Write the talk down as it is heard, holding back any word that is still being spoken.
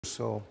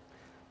So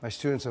my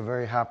students are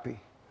very happy.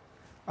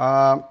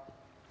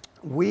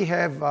 We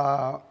have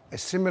a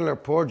similar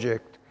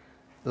project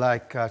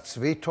like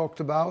Tzvi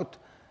talked about,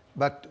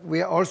 but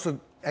we are also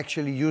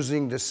actually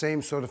using the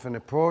same sort of an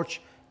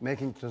approach,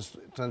 making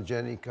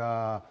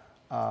transgenic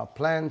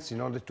plants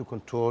in order to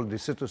control the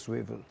citrus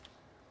weevil.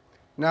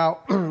 Now,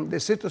 the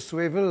citrus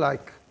weevil,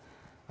 like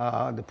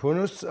the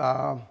prunus,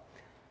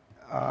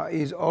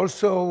 is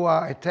also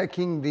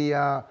attacking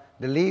the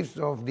leaves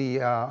of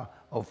the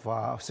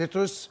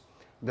citrus.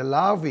 The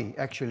larvae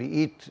actually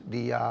eat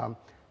the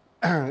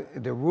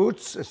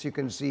roots, as you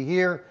can see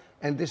here,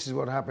 and this is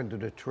what happened to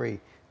the tree.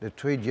 The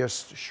tree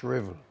just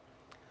shriveled.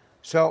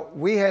 So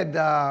we had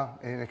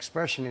an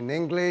expression in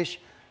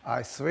English,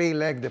 a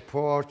three-legged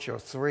approach, or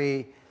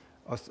three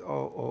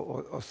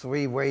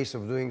ways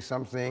of doing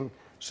something.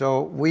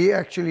 So we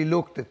actually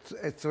looked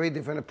at three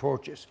different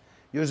approaches,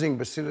 using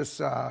bacillus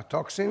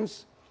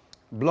toxins,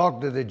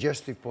 block the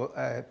digestive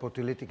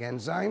proteolytic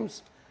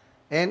enzymes,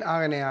 and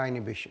RNAi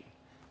inhibition.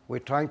 We're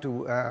trying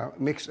to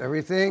mix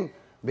everything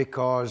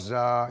because,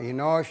 you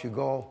know, if you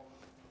go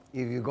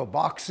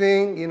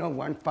boxing, you know,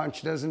 one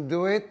punch doesn't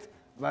do it.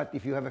 But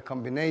if you have a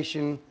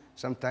combination,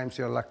 sometimes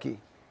you're lucky.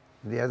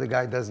 The other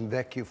guy doesn't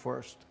deck you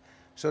first.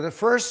 So the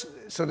first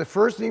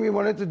thing we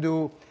wanted to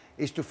do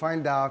is to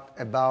find out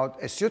about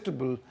a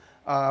suitable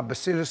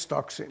bacillus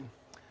toxin.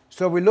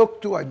 So we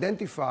looked to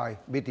identify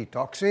Bt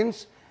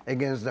toxins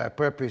against the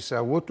purpose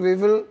root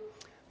weevil.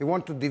 We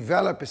want to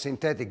develop a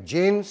synthetic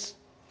genes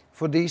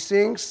for these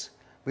things.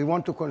 We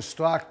want to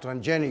construct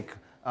transgenic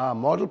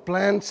model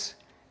plants,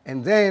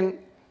 and then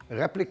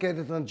replicate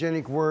the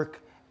transgenic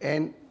work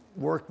and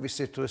work with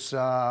citrus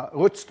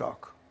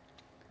rootstock.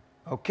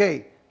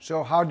 Okay,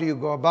 so how do you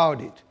go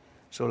about it?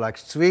 So like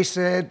Tzvi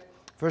said,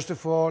 first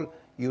of all,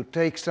 you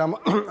take some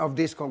of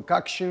these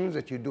concoctions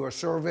that you do a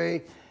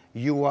survey,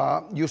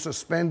 you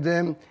suspend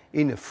them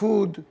in a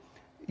food,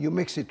 you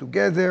mix it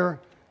together.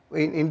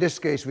 In this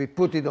case, we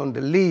put it on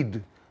the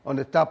lid, on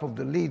the top of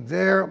the lid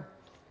there,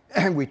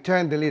 and we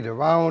turn the lid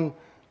around.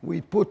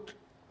 We put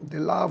the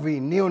larvae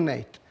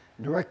neonate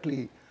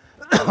directly,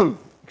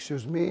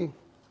 excuse me,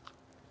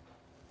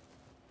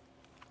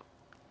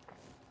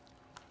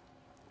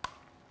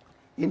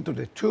 into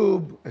the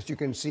tube, as you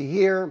can see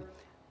here.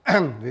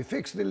 We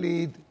fix the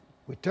lid,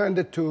 we turn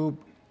the tube,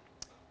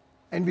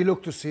 and we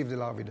look to see if the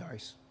larvae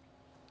dies.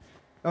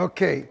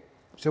 Okay,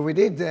 so we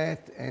did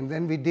that, and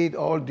then we did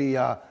all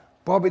the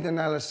probit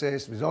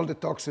analysis with all the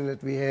toxins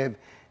that we have,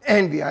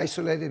 and we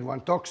isolated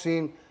one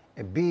toxin,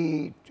 a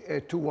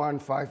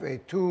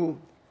B21582,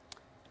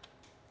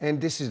 and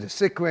this is the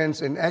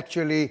sequence, and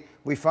actually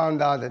we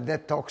found out that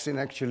that toxin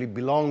actually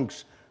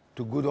belongs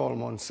to good old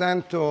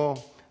Monsanto,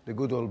 the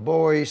good old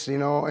boys, you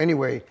know.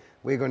 Anyway,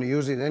 we're going to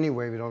use it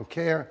anyway, we don't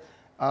care.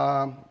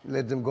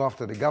 Let them go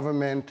after the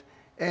government.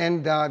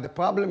 And the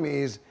problem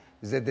is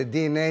that the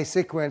DNA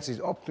sequence is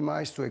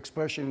optimized to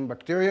expression in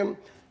bacterium,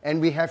 and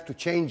we have to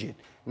change it.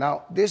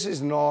 Now, this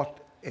is not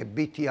a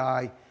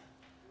BTI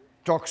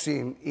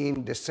toxin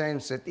in the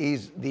sense that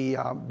is the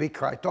big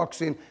cry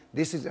toxin.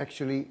 This is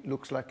actually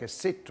looks like a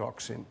CIT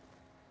toxin.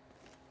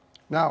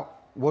 Now,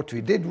 what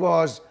we did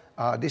was,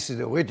 this is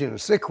the original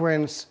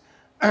sequence,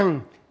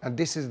 and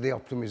this is the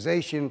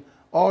optimization.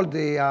 All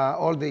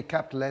the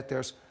capital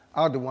letters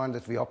are the ones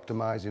that we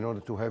optimize in order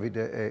to have it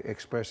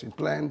expressed in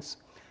plants.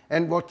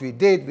 And what we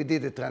did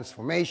a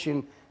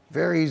transformation,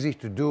 very easy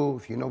to do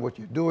if you know what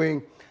you're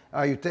doing.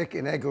 You take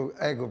an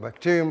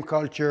agrobacterium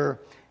culture,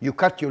 you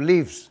cut your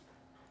leaves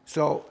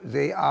so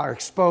they are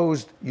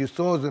exposed, you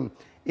throw them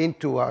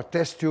into a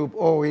test tube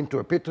or into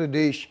a petri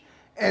dish,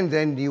 and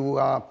then you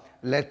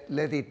let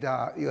it,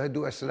 you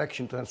do a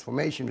selection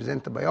transformation with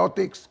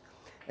antibiotics,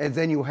 and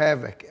then you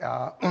have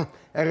a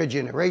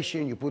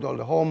regeneration, you put all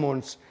the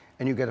hormones,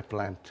 and you get a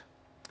plant.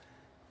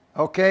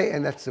 Okay,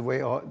 and that's the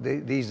way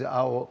these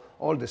are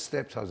all the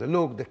steps, how they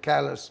look, the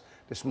callus,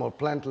 the small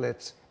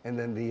plantlets, and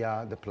then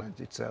the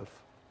plant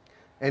itself.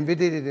 And we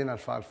did it in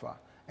alfalfa.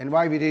 And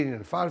why we did it in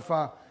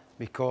alfalfa?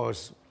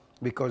 Because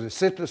the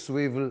citrus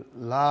weevil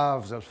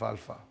loves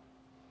alfalfa.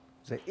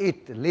 They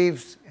eat the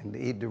leaves and they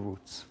eat the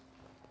roots.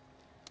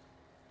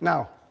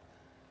 Now,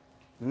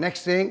 the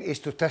next thing is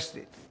to test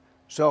it.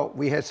 So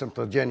we had some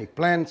transgenic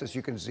plants, as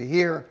you can see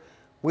here.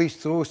 We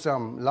threw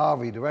some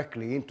larvae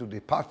directly into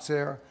the pots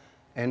there,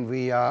 and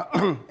we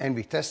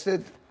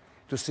tested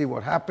to see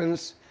what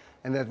happens.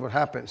 And that's what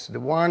happens.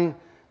 The one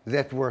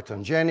that were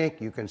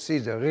transgenic, you can see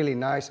they're really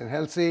nice and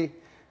healthy.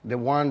 The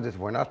ones that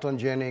were not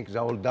transgenic,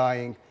 they're all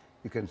dying.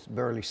 You can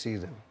barely see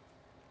them.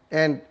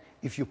 And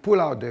if you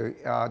pull out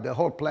the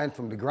whole plant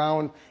from the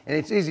ground, and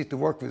it's easy to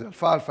work with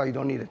alfalfa, you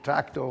don't need a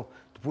tractor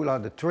to pull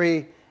out the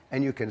tree,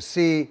 and you can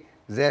see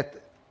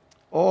that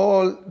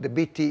all the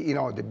BT, you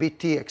know, the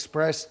BT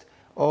expressed,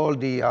 all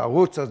the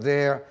roots are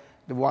there.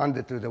 The one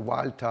that is the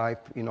wild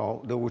type, you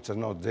know, the roots are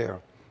not there.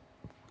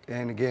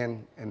 And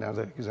again,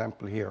 another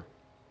example here.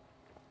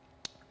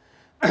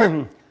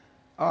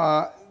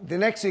 The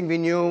next thing we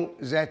knew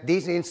is that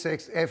these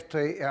insects have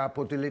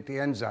proteolytic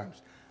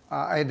enzymes.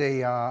 I had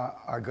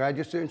a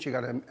graduate student, she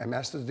got a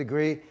master's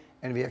degree,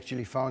 and we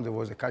actually found there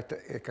was a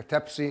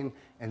catepsin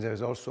and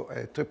there's also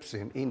a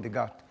trypsin in the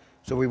gut.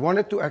 So we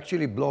wanted to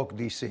actually block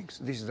these things.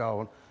 This is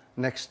our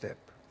next step,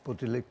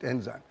 proteolytic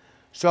enzyme.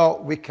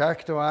 So we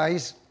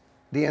characterize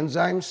the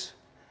enzymes.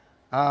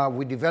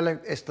 We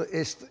developed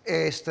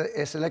a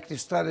selective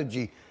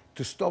strategy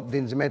to stop the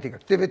enzymatic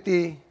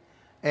activity.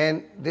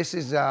 And this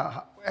is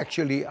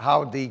actually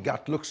how the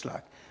gut looks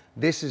like.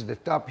 This is the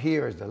top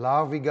here is the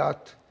larvae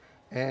gut,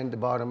 and the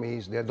bottom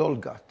is the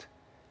adult gut.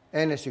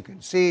 And as you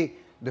can see,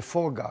 the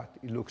foregut,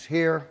 it looks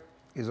here,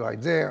 is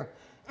right there.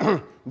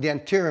 The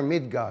anterior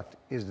midgut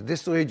is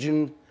this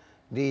region.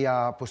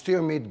 The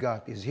posterior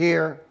midgut is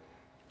here.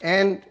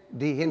 And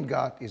the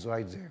hindgut is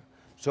right there.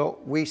 So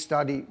we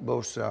study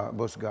both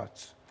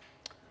guts.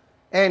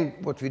 And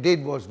what we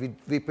did was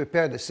we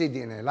prepared the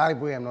cDNA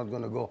library. I'm not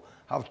going to go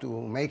how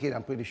to make it.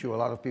 I'm pretty sure a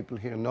lot of people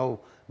here know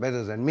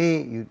better than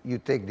me.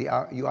 You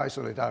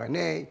isolate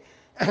RNA,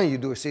 you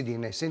do a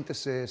cDNA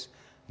synthesis,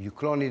 you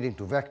clone it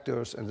into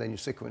vectors, and then you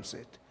sequence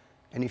it.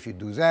 And if you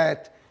do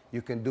that,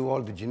 you can do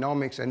all the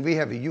genomics. And we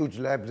have a huge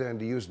lab there in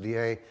the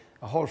USDA,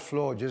 a whole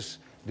floor just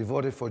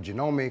devoted for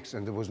genomics,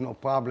 and there was no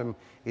problem.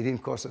 It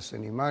didn't cost us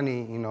any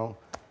money, you know.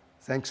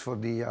 Thanks for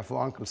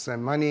Uncle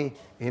Sam money,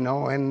 you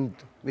know, and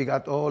we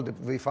got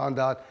we found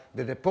out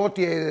that the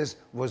proteases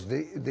was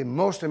the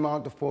most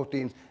amount of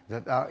proteins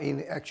that are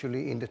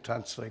actually in the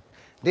transcript.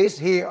 These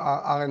here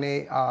are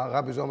RNA,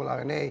 ribosomal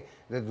RNA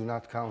that do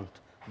not count,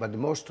 but the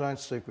most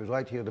transcript was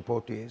right here, the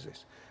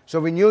proteases.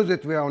 So we knew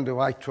that we are on the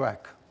right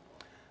track.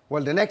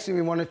 Well, the next thing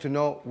we wanted to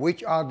know,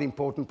 which are the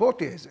important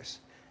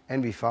proteases?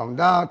 And we found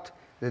out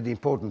that the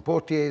important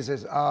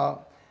proteases are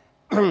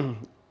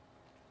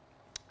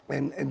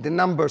and the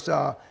numbers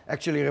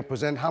actually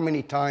represent how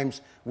many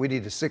times we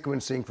did the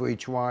sequencing for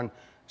each one.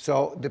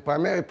 So the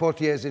primary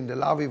protease in the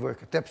larvae were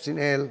catepsin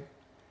L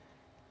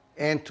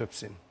and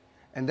trypsin.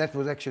 And that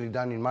was actually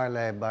done in my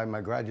lab by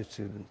my graduate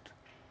student.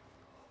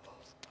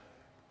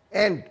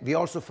 And we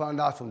also found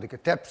out from the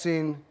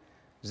catepsin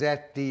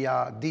that the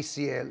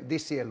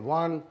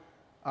DCL1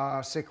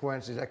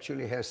 sequence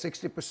actually has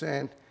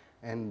 60%,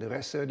 and the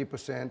rest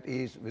 30%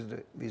 is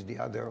with the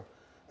other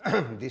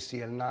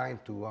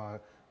DCL9 to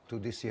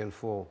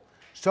DCL4.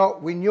 So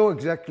we knew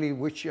exactly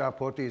which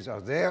proteins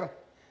are there,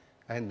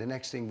 and the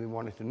next thing we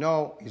wanted to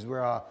know is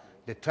where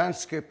the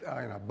transcripts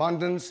are in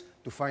abundance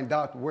to find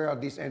out where are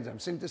these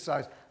enzymes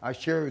synthesized. I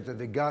share that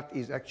the gut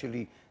is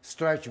actually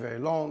stretched very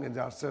long, and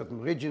there are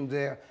certain regions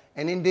there.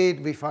 And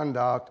indeed, we found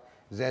out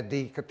that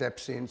the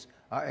catepsins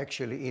are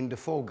actually in the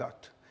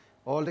foregut.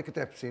 All the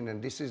catepsin,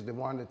 and this is the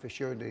one that we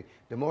showed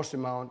the most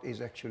amount,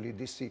 is actually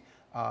the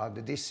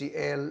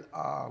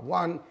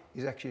DCL1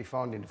 is actually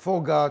found in the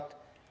foregut.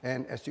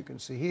 And as you can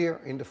see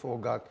here in the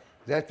foregut,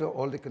 that's where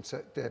all the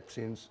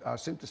catepsins are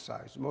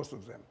synthesized, most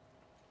of them.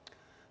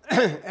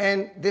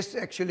 And this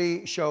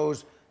actually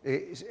shows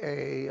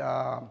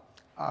a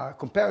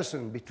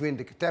comparison between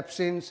the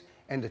catepsins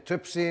and the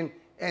trypsin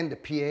and the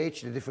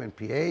pH, the different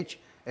pH.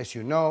 As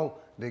you know,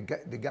 the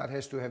gut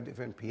has to have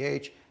different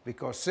pH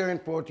because certain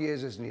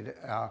proteases need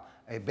a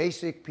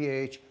basic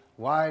pH,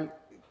 while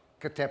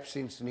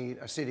catepsins need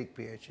acidic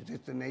pH.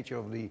 It's the nature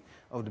of the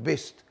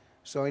beast.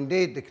 So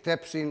indeed, the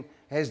catepsin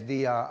has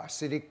the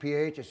acidic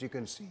pH, as you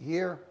can see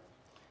here.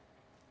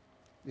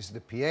 This is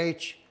the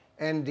pH,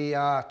 and the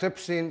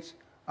trypsins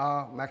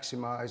are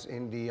maximized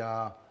in the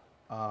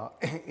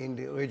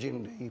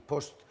region,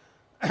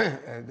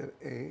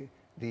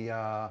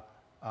 the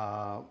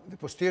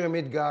posterior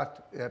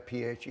midgut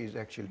pH is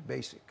actually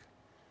basic.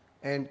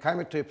 And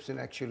chymotrypsin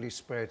actually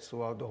spreads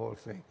throughout the whole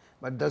thing,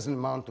 but doesn't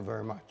amount to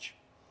very much.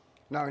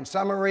 Now, in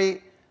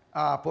summary,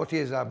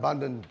 proteases are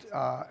abundant,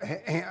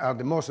 are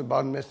the most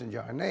abundant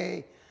messenger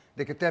RNA.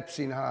 The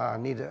catepsin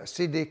need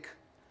acidic,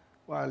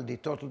 while the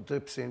total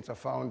trypsins are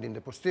found in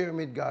the posterior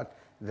midgut.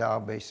 They are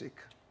basic.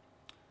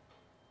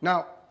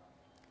 Now,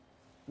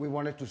 we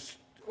wanted to,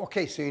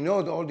 okay, so you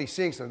know all these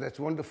things, so that's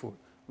wonderful.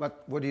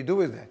 But what do you do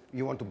with that?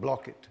 You want to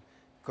block it.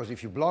 Because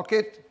if you block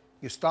it,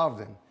 you starve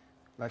them.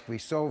 Like we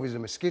saw with the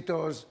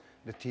mosquitoes,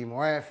 the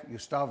TMOF, you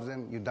starve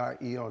them, you die,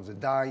 you know, they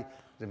die,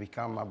 they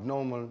become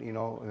abnormal, you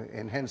know,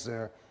 and hence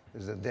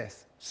there's a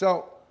death.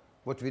 So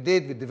what we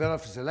did, we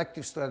developed a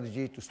selective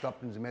strategy to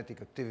stop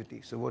enzymatic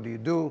activity. So what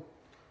do?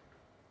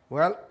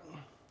 Well,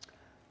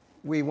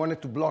 we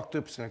wanted to block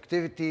trypsin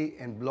activity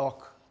and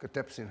block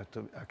catepsin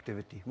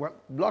activity. Well,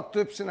 block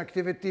trypsin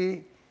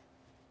activity,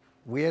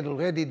 we had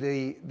already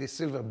the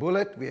silver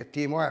bullet, we had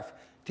TMOF.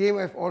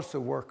 TMOF also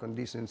work on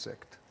this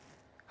insect.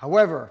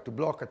 However, to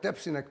block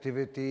catepsin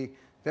activity,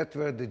 that's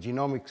where the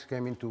genomics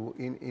came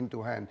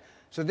into hand.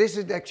 So this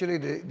is actually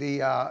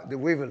the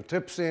weevil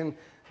trypsin.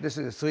 This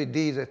is a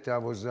 3D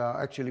that was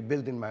actually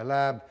built in my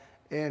lab.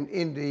 And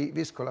in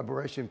this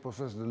collaboration,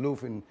 Professor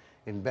Delouf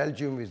in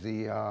Belgium with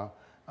the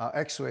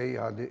X-ray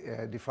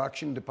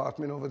diffraction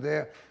department over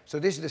there. So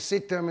this is the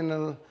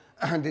C-terminal,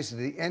 this is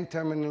the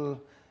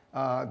N-terminal,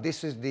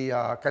 this is the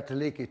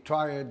catalytic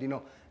triad. You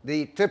know,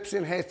 the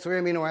trypsin has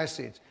 3 amino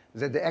acids,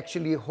 that they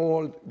actually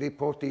hold the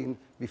protein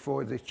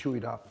before they chew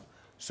it up.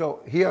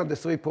 So here are the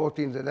three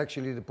proteins that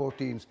actually the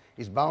proteins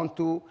is bound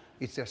to.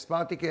 It's the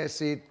aspartic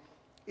acid,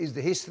 is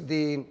the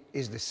histidine,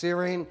 is the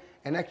serine,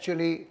 and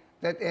actually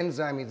that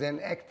enzyme is then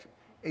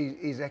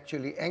is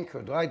actually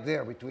anchored right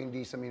there between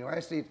these amino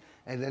acids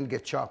and then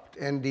get chopped.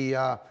 And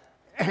the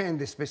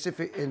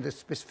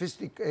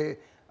specific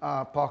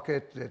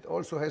pocket that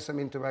also has some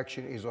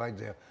interaction is right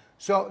there.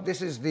 So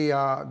this is the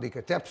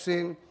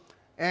catepsin,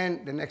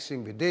 and the next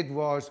thing we did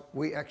was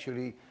we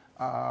actually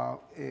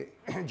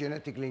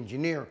genetically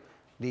engineer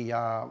the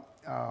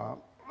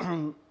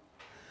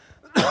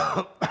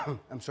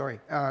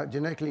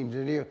genetically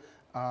engineer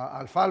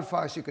alfalfa.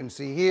 As you can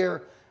see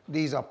here,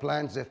 these are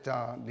plants that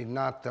did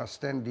not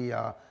stand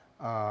the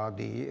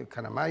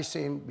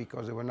kanamycin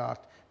because they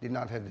did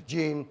not have the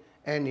gene.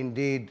 And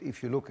indeed,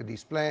 if you look at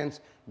these plants,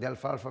 the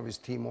alfalfa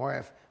with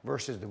TMOF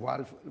versus the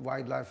wild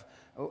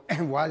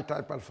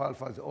type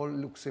alfalfa, all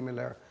look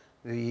similar.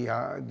 The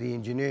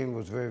engineering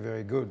was very,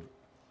 very good.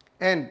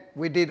 And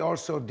we did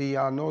also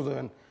the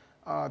northern,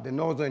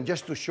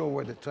 just to show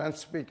where the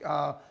transcripts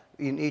are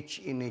in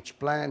each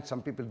plant.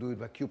 Some people do it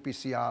by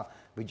qPCR.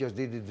 We just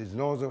did it with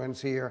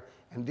northerns here.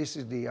 And this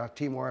is the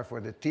TMOF,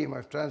 where the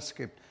TMOF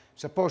transcript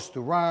supposed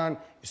to run.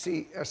 You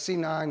see,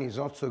 C9 is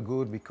not so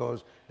good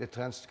because the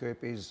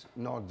transcript is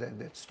not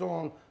that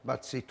strong,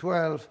 but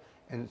C12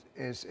 and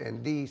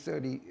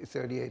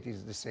D38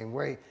 is the same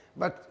way.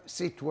 But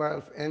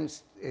C12 and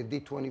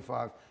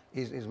D25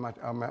 is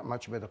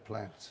much better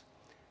plants.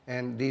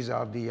 And these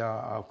are the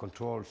our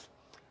controls.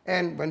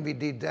 And when we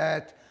did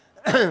that,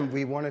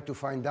 we wanted to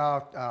find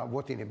out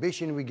what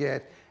inhibition we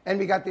get. And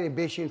we got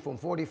inhibition from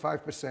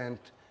 45%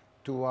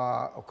 to,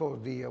 of course,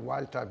 the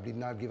wild type did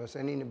not give us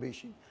any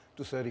inhibition,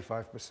 to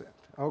 35%.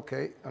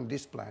 Okay, on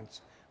these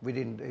plants. We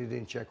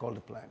didn't check all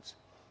the plants.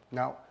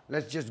 Now,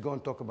 let's just go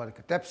and talk about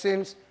the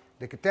catepsins.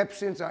 The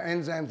catepsins are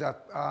enzymes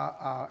that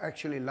are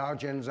actually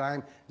large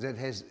enzyme that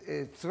has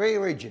three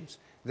regions.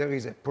 There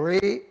is a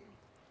pre,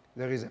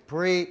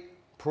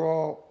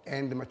 pro,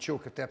 and the mature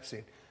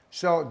catepsin.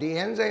 So the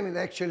enzyme is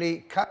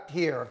actually cut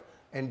here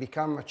and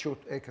become mature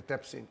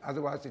catepsin.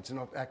 Otherwise, it's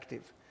not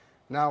active.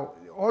 Now,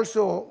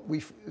 also,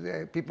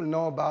 people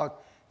know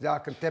about the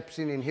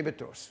catepsin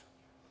inhibitors.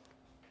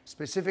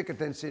 Specific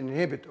catepsin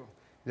inhibitor.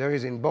 There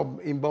is in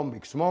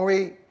Bombyx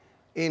mori.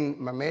 In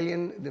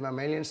the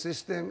mammalian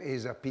system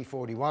is a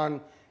P41.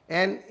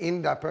 And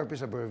in the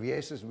purpose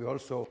abbreviations, we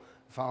also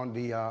found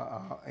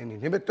an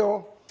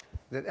inhibitor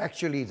that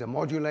actually is a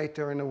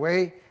modulator in a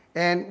way.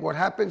 And what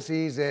happens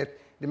is that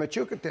the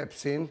mature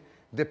catepsin,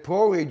 the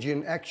pro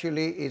region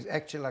actually is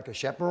like a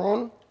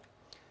chaperone,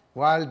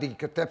 while the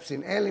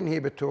catepsin L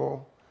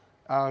inhibitor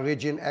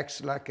region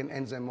acts like an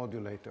enzyme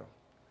modulator.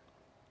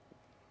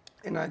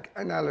 And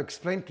I'll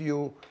explain to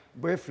you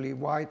briefly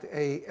why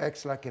it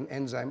acts like an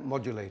enzyme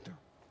modulator.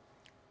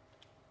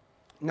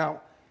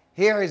 Now,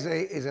 here is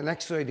an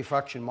X-ray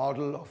diffraction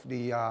model of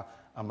the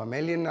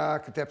mammalian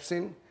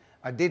catepsin.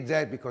 I did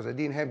that because I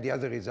didn't have the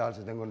other results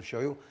that I'm going to show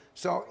you.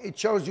 So it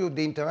shows you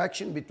the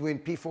interaction between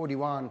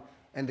P41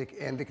 and the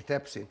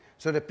catepsin.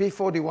 So the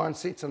P41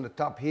 sits on the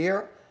top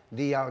here.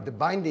 The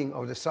binding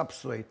of the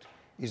substrate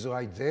is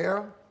right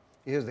there.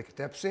 Here's the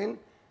catepsin.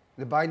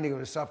 The binding of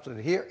the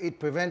substrate here. It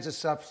prevents the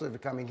substrate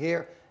coming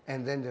here,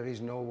 and then there is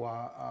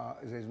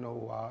there's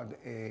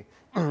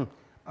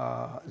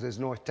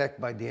no attack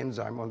by the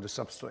enzyme on the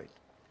substrate.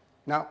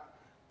 Now,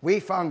 we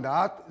found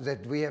out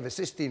that we have a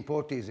cysteine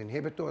protease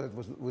inhibitor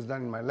that was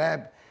done in my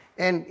lab,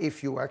 and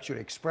if you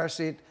actually express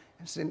it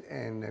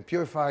and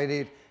purified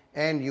it,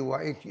 and you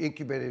are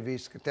incubated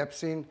with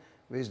catepsin,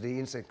 with the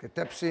insect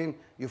catepsin,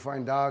 you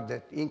find out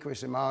that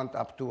increased amount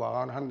up to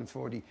around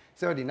 30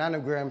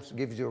 nanograms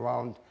gives you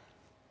around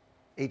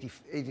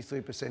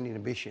 83%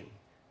 inhibition.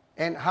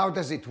 And how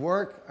does it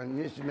work?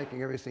 I'm just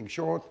making everything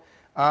short.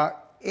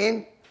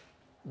 In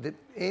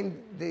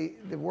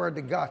where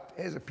the gut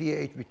has a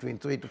pH between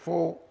 3 to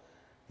 4,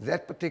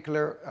 that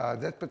particular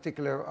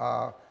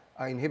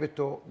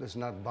inhibitor does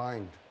not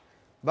bind.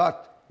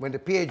 But when the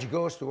pH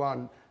goes to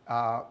around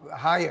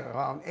higher,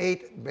 around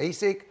 8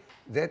 basic,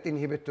 that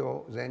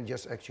inhibitor then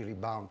just actually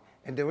bound.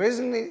 And the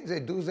reason they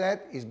do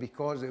that is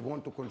because they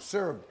want to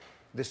conserve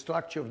the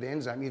structure of the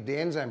enzyme. If the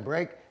enzyme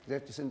breaks, they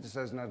have to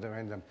synthesize another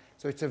enzyme.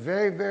 So it's a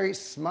very, very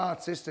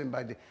smart system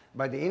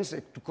by the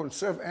insect to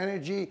conserve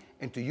energy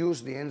and to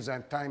use the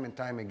enzyme time and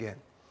time again.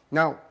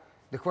 Now,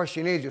 the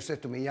question is, you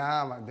said to me,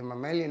 yeah, the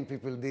mammalian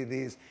people did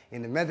this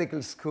in the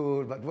medical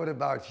school, but what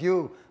about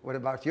you? What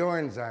about your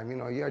enzyme? You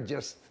know, you're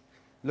just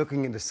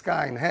looking in the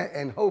sky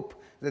and hope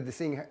that the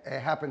thing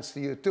happens to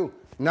you too.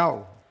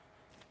 No.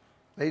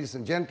 Ladies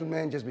and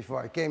gentlemen, just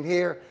before I came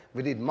here,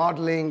 we did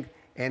modeling,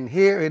 and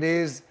here it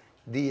is,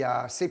 the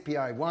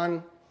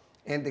CPI1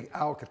 and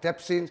our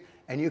catepsins,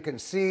 and you can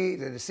see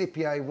that the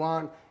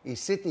CPI1 is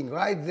sitting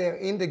right there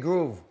in the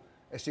groove.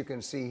 As you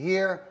can see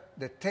here,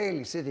 the tail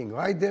is sitting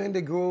right there in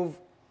the groove,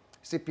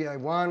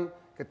 CPI1,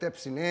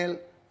 catepsin L,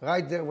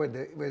 right there where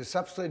the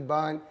substrate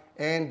bind,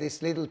 and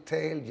this little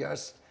tail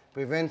just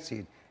prevents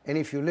it. And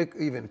if you look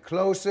even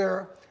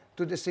closer,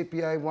 to the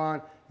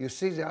CPI1. You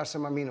see there are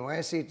some amino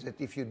acids that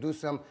if you do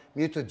some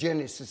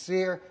mutagenesis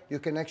here, you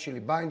can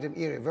actually bind them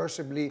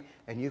irreversibly,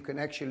 and you can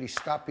actually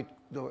stop it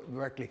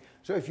directly.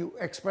 So if you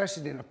express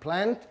it in a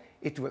plant,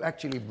 it will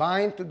actually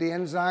bind to the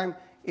enzyme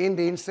in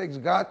the insect's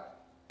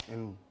gut,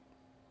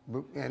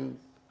 and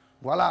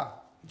voila,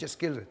 just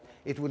kills it.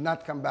 It would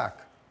not come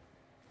back.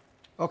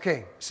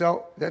 Okay,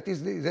 so that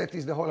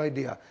is the whole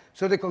idea.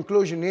 So the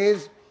conclusion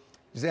is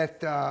that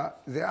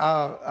there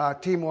are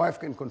TMOF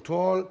can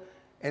control,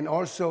 and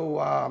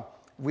also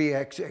we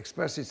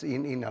express it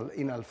in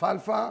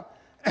alfalfa,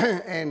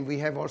 and we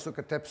have also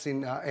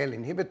catepsin L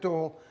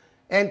inhibitor.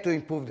 And to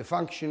improve the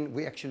function,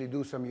 we actually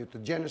do some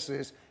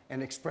mutagenesis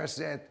and express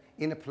that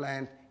in a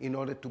plant in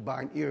order to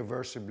bind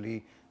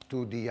irreversibly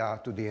to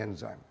the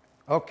enzyme.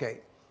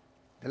 Okay,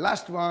 the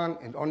last one,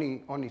 and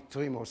only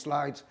 3 more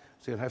slides,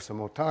 so you'll have some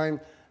more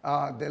time.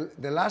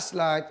 The last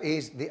slide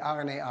is the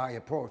RNAi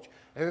approach.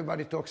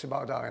 Everybody talks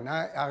about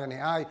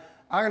RNAi.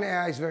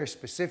 RNAi is very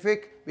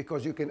specific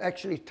because you can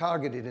actually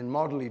target it and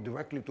model it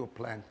directly to a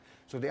plant.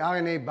 So the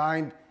RNA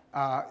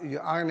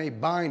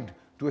bind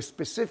to a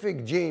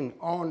specific gene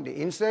on the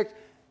insect.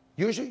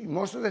 Usually,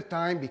 most of the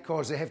time,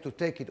 because they have to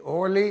take it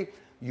orally,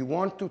 you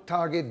want to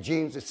target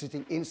genes that are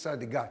sitting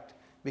inside the gut,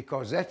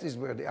 because that is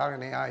where the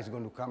RNAi is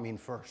going to come in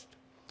first.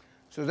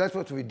 So that's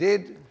what we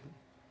did.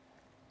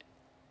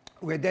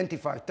 We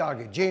identified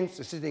target genes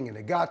that are sitting in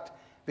the gut.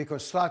 We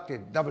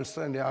constructed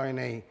double-stranded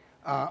RNA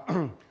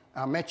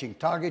matching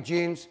target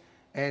genes,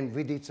 and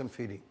we did some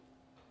feeding.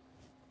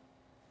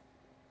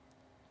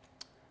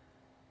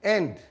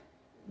 And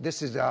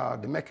this is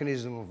the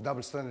mechanism of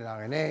double-stranded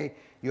RNA.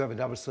 You have a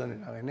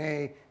double-stranded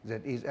RNA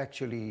that is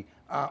actually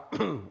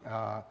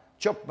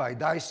chopped by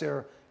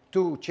dicer,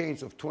 2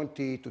 chains of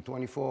 20 to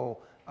 24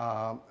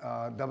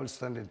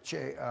 double-stranded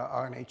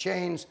RNA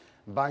chains,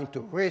 bind to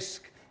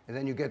RISC, and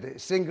then you get a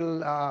single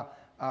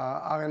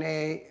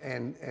RNA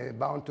and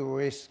bound to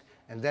RISC,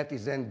 and that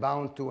is then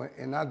bound to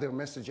another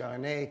messenger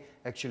RNA,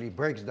 actually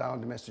breaks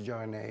down the messenger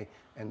RNA,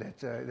 and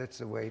that's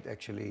the way it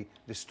actually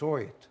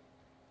destroys it.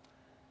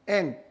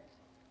 And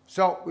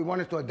so we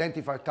wanted to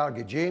identify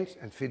target genes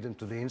and feed them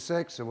to the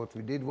insects. So what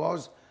we did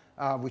was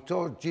we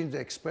told genes that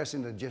express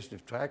in the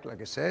digestive tract,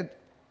 like I said.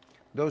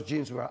 Those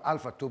genes were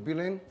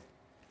alpha-tubulin,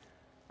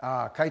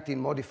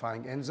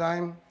 chitin-modifying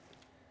enzyme,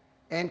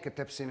 and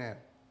catepsin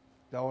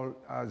L.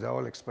 They're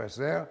all expressed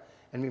there.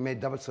 And we made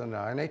double-stranded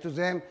RNA to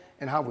them.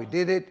 And how we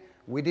did it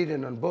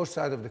on both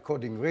sides of the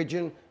coding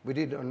region. We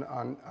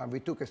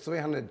took a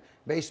 300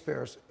 base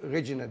pairs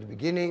region at the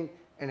beginning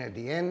and at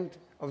the end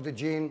of the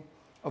gene,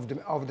 of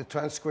the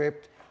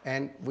transcript,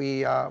 and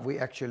we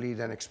actually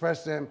then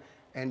expressed them,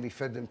 and we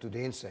fed them to the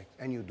insect.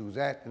 And you do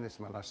that, and that's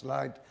my last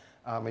slide.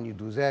 When you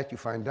do that, you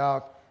find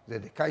out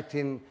that the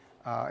chitin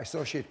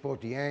associated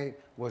protein A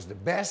was the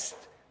best,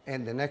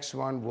 and the next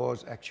one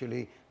was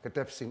actually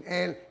catepsin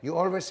L. You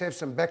always have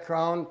some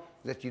background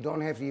that you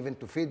don't have even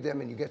to feed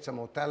them, and you get some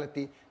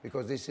mortality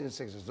because these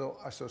insects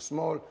are so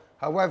small.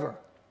 However,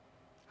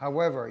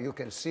 you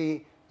can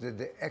see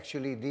that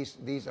actually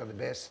these are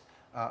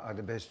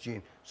the best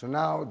gene. So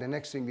now the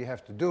next thing we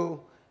have to do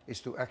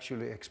is to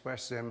actually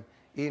express them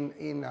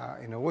in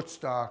a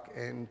rootstock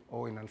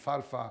or in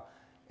alfalfa,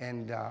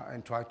 and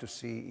try to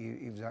see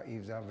if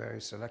they are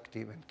very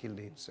selective and kill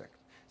the insect.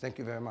 Thank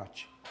you very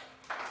much.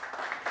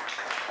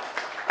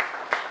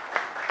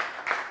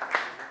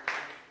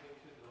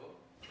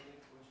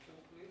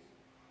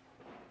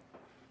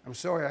 I'm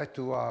sorry I had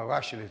to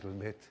rush a little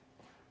bit.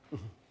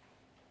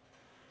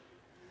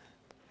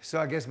 So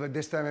I guess by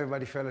this time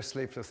everybody fell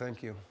asleep, so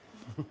thank you.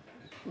 What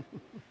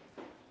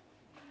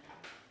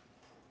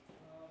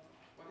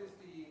is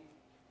the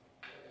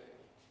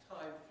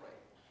time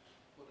frame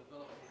for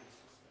developing the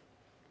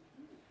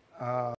system?